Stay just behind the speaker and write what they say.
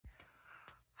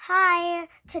Hi,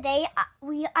 today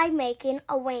I'm making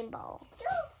a rainbow.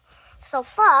 So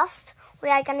first, we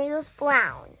are going to use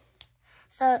brown.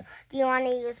 So do you want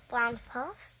to use brown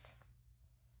first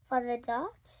for the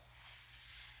dots?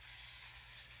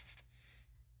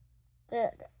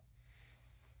 Good.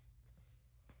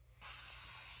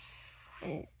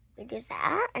 And we do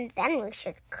that, and then we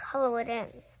should color it in.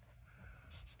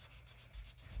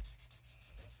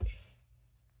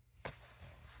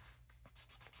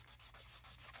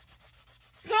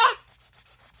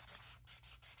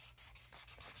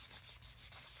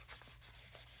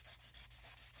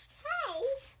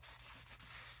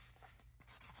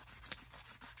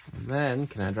 And then,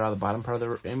 can I draw the bottom part of the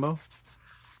rainbow?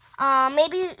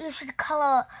 Maybe you should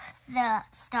color the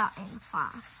dot in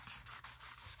first.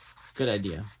 Good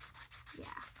idea. Yeah,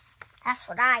 that's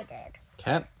what I did.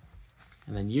 Okay.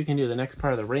 And then you can do the next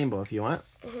part of the rainbow if you want.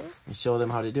 And show them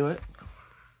how to do it.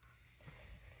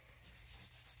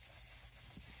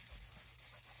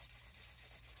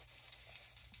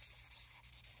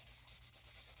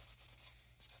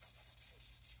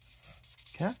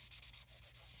 Okay.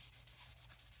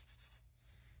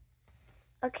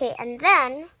 Okay, and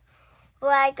then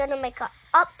we're gonna make an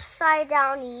upside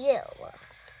down U.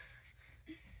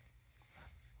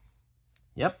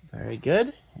 Yep, very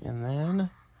good. And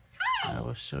then I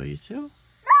will show you too.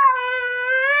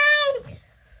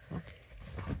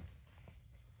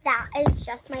 That is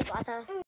just my brother.